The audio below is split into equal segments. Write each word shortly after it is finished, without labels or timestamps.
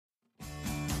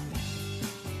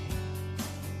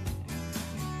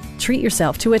Treat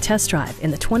yourself to a test drive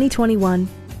in the 2021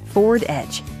 Ford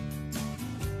Edge.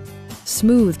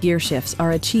 Smooth gear shifts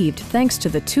are achieved thanks to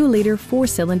the 2-liter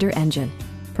 4-cylinder engine,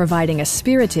 providing a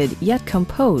spirited yet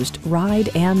composed ride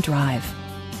and drive.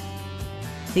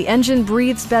 The engine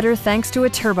breathes better thanks to a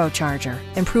turbocharger,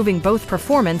 improving both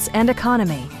performance and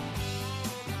economy.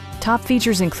 Top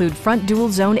features include front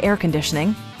dual-zone air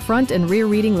conditioning, front and rear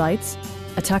reading lights,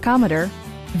 a tachometer,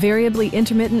 variably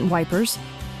intermittent wipers,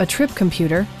 a trip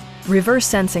computer, reverse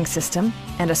sensing system,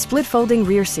 and a split-folding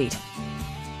rear seat.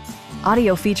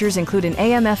 Audio features include an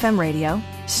AM/FM radio,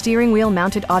 steering wheel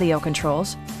mounted audio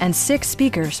controls, and 6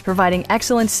 speakers providing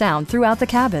excellent sound throughout the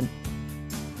cabin.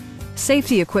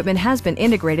 Safety equipment has been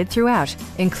integrated throughout,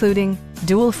 including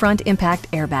dual front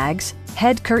impact airbags,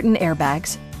 head curtain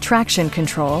airbags, traction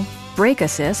control, brake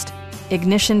assist,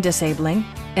 ignition disabling,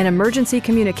 an emergency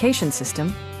communication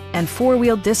system, and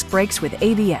 4-wheel disc brakes with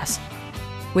ABS.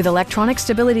 With electronic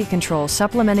stability control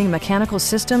supplementing mechanical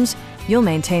systems, you'll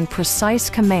maintain precise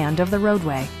command of the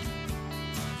roadway.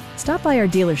 Stop by our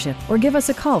dealership or give us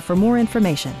a call for more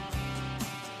information.